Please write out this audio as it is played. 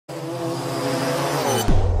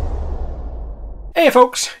Hey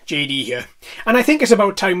folks, JD here, and I think it's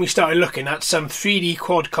about time we started looking at some 3D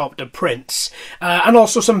quadcopter prints and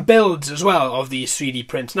also some builds as well of these 3D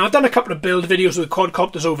prints. Now I've done a couple of build videos with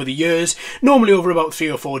quadcopters over the years, normally over about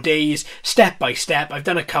 3 or 4 days, step by step. I've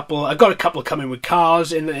got a couple coming with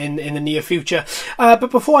cars in the near future,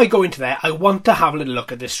 but before I go into that, I want to have a little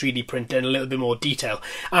look at this 3D printer in a little bit more detail,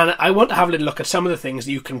 and I want to have a little look at some of the things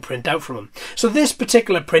that you can print out from them. So this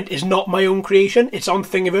particular print is not my own creation, it's on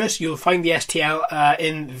Thingiverse. You'll find the STL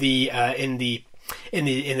in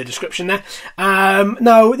the description there.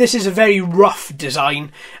 Now this is a very rough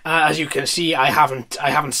design. As you can see, I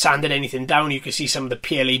haven't sanded anything down. You can see some of the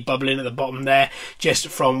PLA bubbling at the bottom there just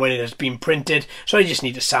from when it has been printed, so I just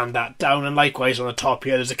need to sand that down, and likewise on the top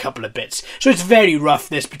here there's a couple of bits. So it's very rough,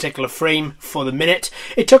 this particular frame, for the minute.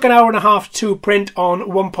 It took an hour and a half to print on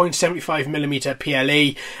 1.75mm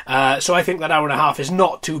PLA, so I think that hour and a half is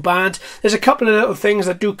not too bad. There's a couple of little things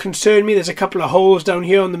that do concern me. There's a couple of holes down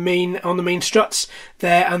here on the main struts,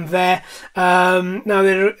 there and there. Now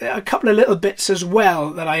there are a couple of little bits as well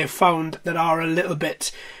that I have found that are a little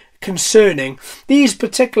bit concerning. These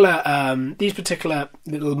particular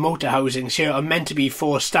little motor housings here are meant to be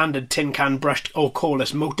for standard tin can brushed or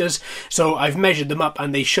coreless motors, so I've measured them up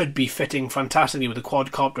and they should be fitting fantastically with the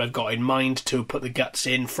quadcopter I've got in mind to put the guts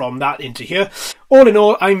in from that into here. All in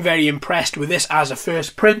all, I'm very impressed with this as a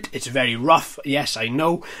first print. It's very rough, yes I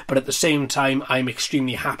know, but at the same time I'm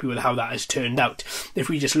extremely happy with how that has turned out. If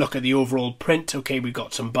we just look at the overall print, okay, we've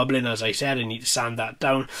got some bubbling, as I said. I need to sand that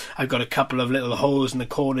down. I've got a couple of little holes in the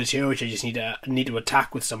corners here which I just need to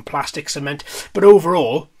attack with some plastic cement, but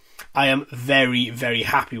overall I am very, very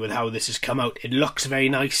happy with how this has come out. It looks very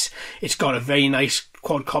nice. It's got a very nice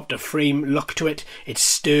quadcopter frame look to it. It's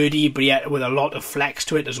sturdy, but yet with a lot of flex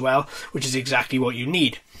to it as well, which is exactly what you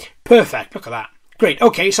need. Perfect, look at that. Great,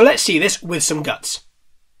 okay, so let's see this with some guts.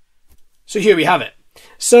 So here we have it.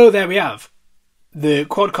 So there we have the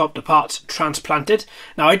quadcopter parts transplanted.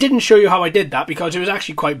 Now I didn't show you how I did that because it was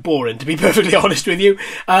actually quite boring, to be perfectly honest with you.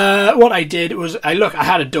 What I did was I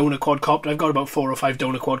had a donor quadcopter. I've got about 4 or 5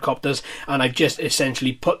 donor quadcopters, and I've just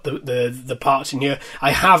essentially put the parts in here.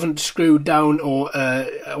 I haven't screwed down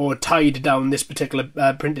or tied down this particular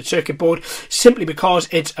printed circuit board, simply because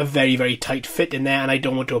it's a very, very tight fit in there and I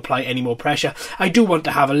don't want to apply any more pressure. I do want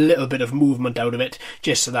to have a little bit of movement out of it,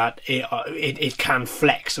 just so that it can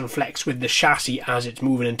flex with the chassis as it's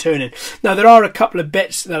moving and turning. Now there are a couple of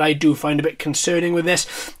bits that I do find a bit concerning with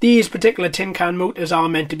this. These particular tin can motors are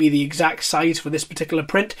meant to be the exact size for this particular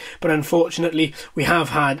print, but unfortunately we have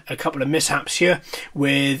had a couple of mishaps here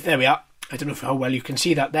with, there we are, I don't know how well you can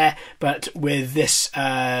see that there, but with this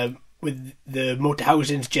with the motor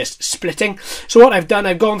housings just splitting. So what I've done,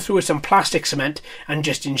 I've gone through with some plastic cement and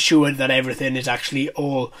just ensured that everything is actually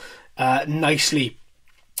all nicely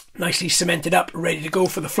cemented up, ready to go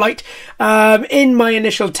for the flight. In my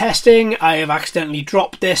initial testing, I have accidentally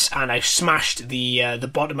dropped this and I've smashed the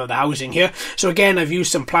bottom of the housing here. So again, I've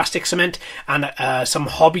used some plastic cement and some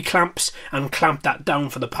hobby clamps and clamped that down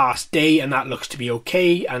for the past day, and that looks to be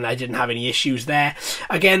okay, and I didn't have any issues there.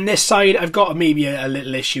 Again, this side I've got maybe a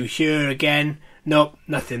little issue here again. Nope,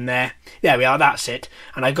 nothing there. There we are, that's it.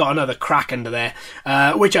 And I've got another crack under there,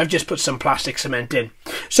 which I've just put some plastic cement in.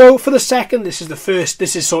 So for the second, this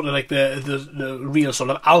is sort of like the real sort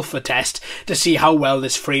of alpha test to see how well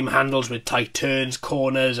this frame handles with tight turns,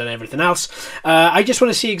 corners and everything else. I just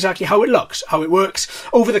want to see exactly how it looks, how it works.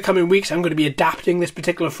 Over the coming weeks, I'm going to be adapting this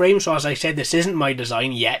particular frame. So as I said, this isn't my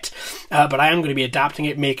design yet, but I am going to be adapting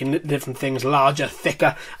it, making different things larger,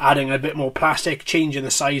 thicker, adding a bit more plastic, changing the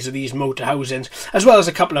size of these motor housings, as well as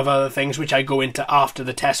a couple of other things which I go into after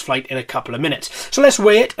the test flight in a couple of minutes. So let's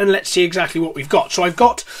weigh it and let's see exactly what we've got. So I've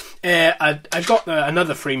got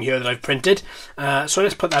another frame here that I've printed, so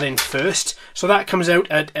let's put that in first. So that comes out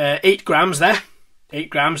at 8 grams there, 8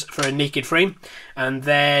 grams for a naked frame, and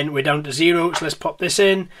then we're down to 0, so let's pop this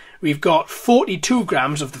in. We've got 42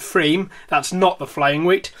 grams of the frame, that's not the flying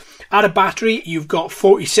weight. Add a battery, you've got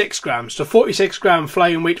 46 grams. So 46 gram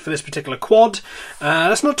flying weight for this particular quad.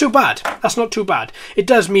 That's not too bad. That's not too bad. It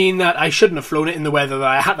does mean that I shouldn't have flown it in the weather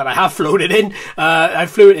that I have flown it in. I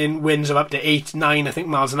flew it in winds of up to 8, 9, I think,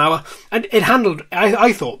 miles an hour. And it handled,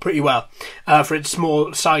 I thought, pretty well for its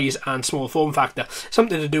small size and small form factor.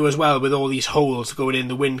 Something to do as well with all these holes going in.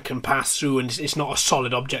 The wind can pass through, and it's not a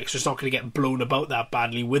solid object, so it's not going to get blown about that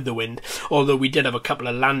badly with the wind. Although we did have a couple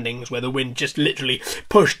of landings where the wind just literally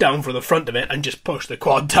pushed down from the front of it and just pushed the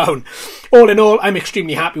quad down. All in all, I'm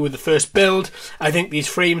extremely happy with the first build. I think these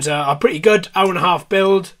frames are pretty good. Hour and a half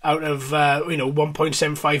build out of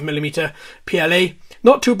 1.75mm PLA.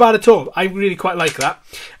 Not too bad at all. I really quite like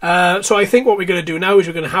that. So I think what we're going to do now is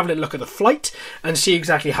we're going to have a little look at the flight and see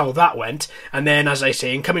exactly how that went. And then, as I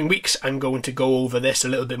say, in coming weeks, I'm going to go over this a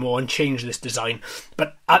little bit more and change this design.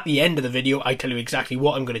 But at the end of the video, I tell you exactly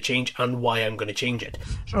what I'm going to change and why I'm going to change it.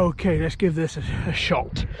 Okay, let's give this a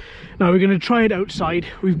shot. Now we're going to try it outside.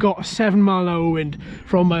 We've got a 7-mile-an-hour wind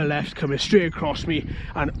from my left coming straight across me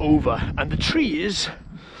and over. And the trees,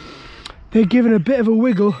 they're giving a bit of a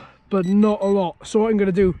wiggle, but not a lot. So what I'm going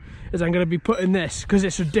to do is I'm going to be putting this, because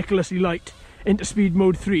it's ridiculously light, into speed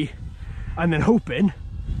mode 3, and then hoping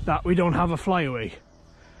that we don't have a flyaway.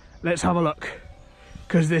 Let's have a look,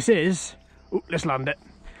 because this is, let's land it.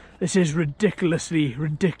 This is ridiculously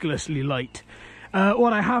light.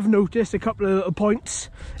 What I have noticed, a couple of little points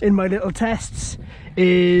in my little tests,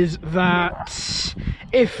 is that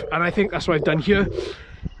if, and I think that's what I've done here,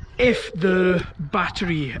 if the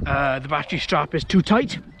battery strap is too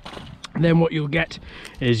tight, then what you'll get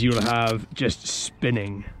is you'll have just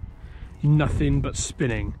spinning, nothing but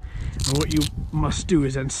spinning. And what you must do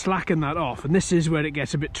is then slacken that off, and this is where it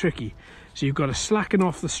gets a bit tricky. So you've got to slacken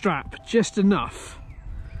off the strap just enough,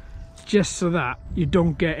 just so that you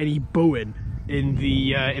don't get any bowing in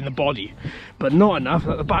the body, but not enough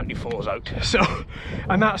that the battery falls out. So,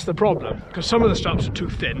 and that's the problem, because some of the straps are too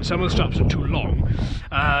thin, some of the straps are too long,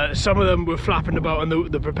 some of them were flapping about and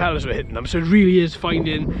the propellers were hitting them. So it really is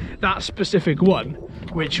finding that specific one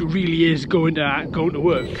which really is going to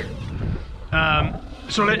work.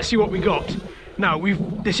 So let's see what we got. Now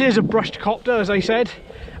this is a brushed copter, as I said,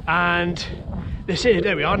 and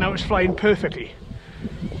there we are. Now it's flying perfectly.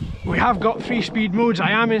 We have got 3 speed modes.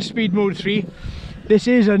 I am in speed mode 3. This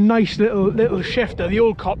is a nice little shifter. The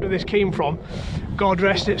old copter this came from, God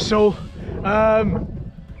rest its soul,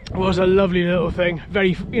 was a lovely little thing.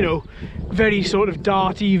 Very, very sort of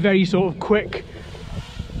darty, very sort of quick.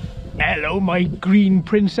 Hello, my green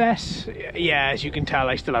princess. Yeah, as you can tell,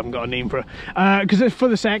 I still haven't got a name for her. Because for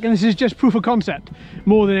the second, this is just proof of concept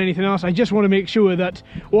more than anything else. I just want to make sure that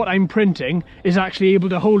what I'm printing is actually able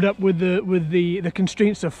to hold up with the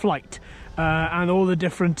constraints of flight, and all the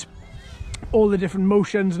different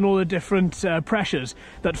motions and all the different pressures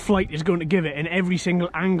that flight is going to give it in every single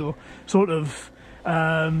angle, sort of.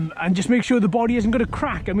 And just make sure the body isn't going to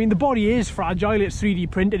crack. I mean, the body is fragile, it's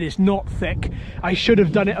 3D printed, it's not thick. I should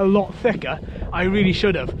have done it a lot thicker, I really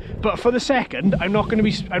should have. But for the second, I'm not going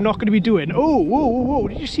to be doing, oh, whoa,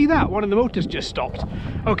 did you see that? One of the motors just stopped.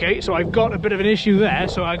 Okay, so I've got a bit of an issue there,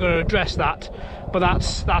 so I've got to address that. But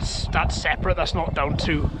that's separate, that's not down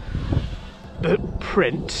to the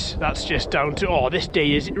print, that's just down to, oh, this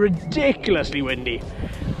day is ridiculously windy.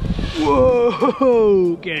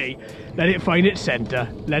 Whoa, okay. Let it find its centre.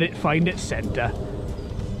 Let it find its centre.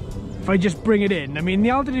 If I just bring it in, I mean, the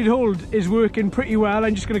altitude hold is working pretty well.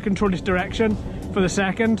 I'm just going to control its direction for the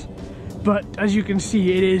second. But as you can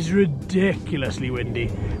see, it is ridiculously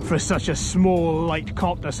windy for such a small, light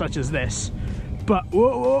copter such as this. But,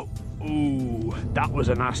 whoa, ooh, that was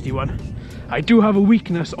a nasty one. I do have a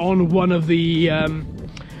weakness on one of the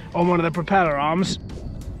propeller arms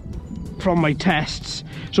from my tests.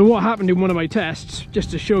 So what happened in one of my tests,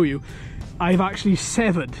 just to show you, I've actually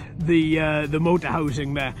severed the motor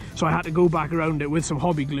housing there, so I had to go back around it with some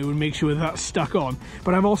hobby glue and make sure that's stuck on.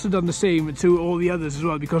 But I've also done the same to all the others as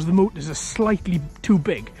well, because the motors are slightly too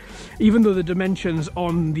big. Even though the dimensions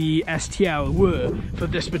on the STL were for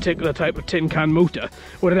this particular type of tin can motor,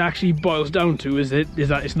 what it actually boils down to is that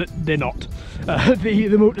they're not.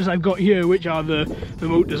 The motors I've got here, which are the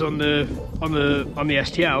motors on the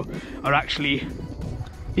STL, are actually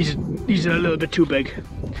these are a little bit too big.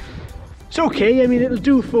 It's okay, I mean, it'll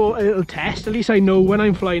do for a little test. At least I know when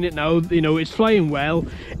I'm flying it now, it's flying well,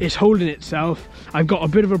 it's holding itself. I've got a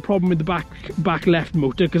bit of a problem with the back left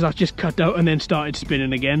motor, because that's just cut out and then started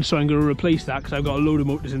spinning again, so I'm going to replace that because I've got a load of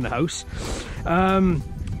motors in the house.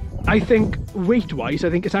 I think weight-wise, I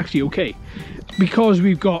think it's actually okay, because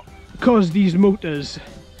these motors,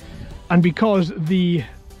 and because the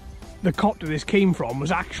copter this came from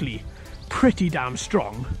was actually pretty damn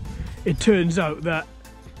strong. It turns out that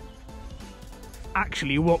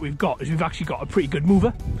actually what we've got is we've actually got a pretty good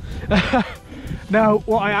mover. Now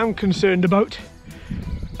what I am concerned about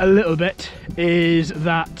a little bit is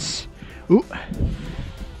that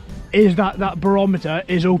that barometer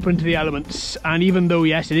is open to the elements, and even though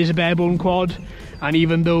yes it is a barebone quad, and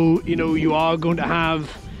even though you are going to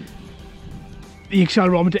have the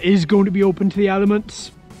accelerometer is going to be open to the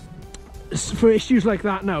elements for issues like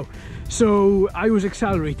that now. So I was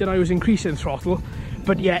accelerated, I was increasing throttle,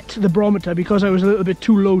 but yet the barometer, because I was a little bit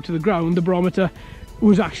too low to the ground, the barometer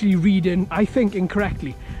was actually reading, I think,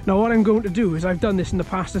 incorrectly. Now what I'm going to do is, I've done this in the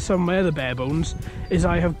past to some of my other bare bones, is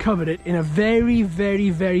I have covered it in a very, very,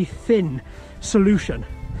 very thin solution,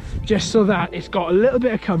 just so that it's got a little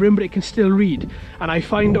bit of covering but it can still read. And I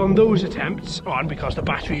find on those attempts, and because the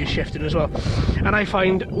battery is shifting as well, and I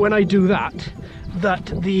find when I do that, that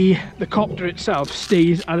the copter itself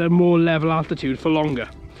stays at a more level altitude for longer.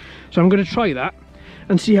 So I'm going to try that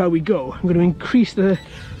and see how we go. I'm going to increase the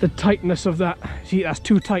tightness of that. See, that's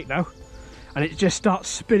too tight now, and it just starts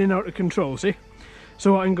spinning out of control, see?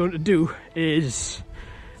 So what I'm going to do is,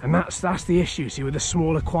 and that's the issue, see, with the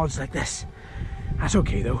smaller quads like this. That's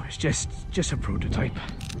okay though, it's just a prototype.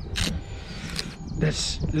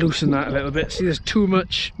 Let's loosen that a little bit. See, there's too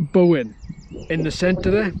much bowing in the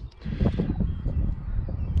centre there.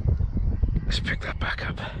 Let's pick that back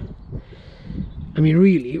up. I mean,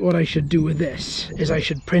 really, what I should do with this is I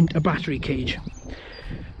should print a battery cage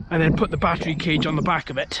and then put the battery cage on the back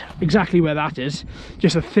of it, exactly where that is.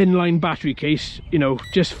 Just a thin line battery case, you know,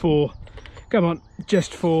 just for, come on,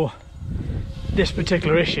 just for this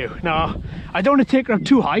particular issue. Now, I don't want to take her up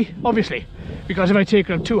too high, obviously, because if I take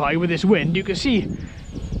her up too high with this wind, you can see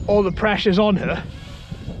all the pressure's on her.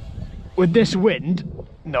 With this wind,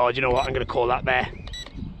 no, do you know what, I'm going to call that there.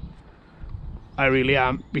 I really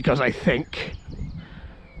am, because I think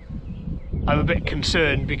I'm a bit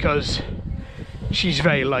concerned because she's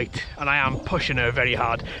very light and I am pushing her very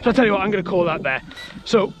hard. So I'll tell you what, I'm going to call that there.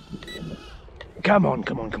 So, come on,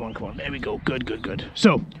 there we go, good.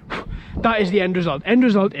 So, that is the end result. End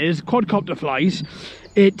result is quadcopter flies.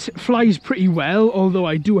 It flies pretty well, although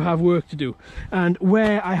I do have work to do. And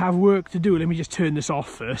where I have work to do, let me just turn this off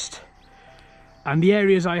first. And the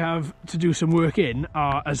areas I have to do some work in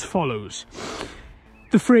are as follows.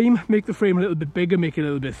 The frame, make the frame a little bit bigger, make it a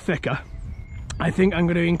little bit thicker. I think I'm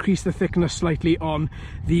going to increase the thickness slightly on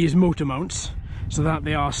these motor mounts so that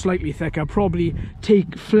they are slightly thicker. Probably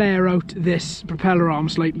flare out this propeller arm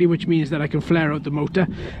slightly, which means that I can flare out the motor.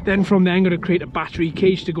 Then from there I'm going to create a battery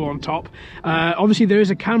cage to go on top. Obviously there is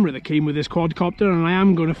a camera that came with this quadcopter, and I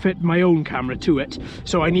am going to fit my own camera to it,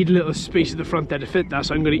 so I need a little space at the front there to fit that,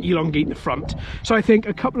 so I'm going to elongate the front. So I think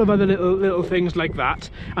a couple of other little things like that,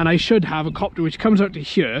 and I should have a copter which comes out to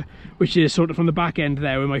here, which is sort of from the back end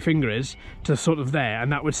there where my finger is to sort of there,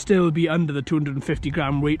 and that would still be under the 250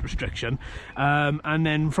 gram weight restriction. And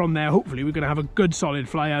then from there, hopefully we're going to have a good solid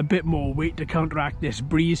flyer, a bit more weight to counteract this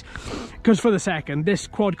breeze, because for the second, this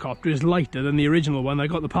quadcopter is lighter than the original one I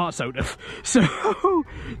got the parts out of.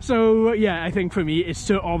 So yeah, I think for me it's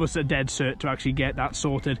almost a dead cert to actually get that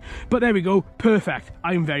sorted. But there we go, perfect.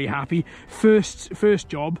 I'm very happy. First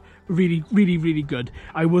job, really good.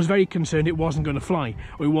 I was very concerned it wasn't going to fly,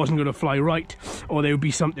 or it wasn't going to fly right, or there would be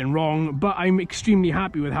something wrong, but I'm extremely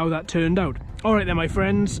happy with how that turned out. Alright then, my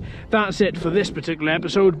friends, that's it for this particular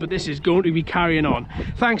episode, but this is going to be carrying on.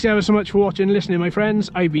 Thanks ever so much for watching and listening, my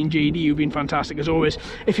friends. I've been JD, you've been fantastic as always.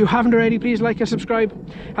 If you haven't already, please like and subscribe.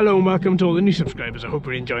 Hello and welcome to all the new subscribers. I hope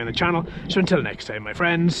you're enjoying the channel. So until next time, my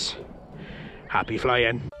friends, happy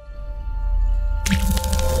flying.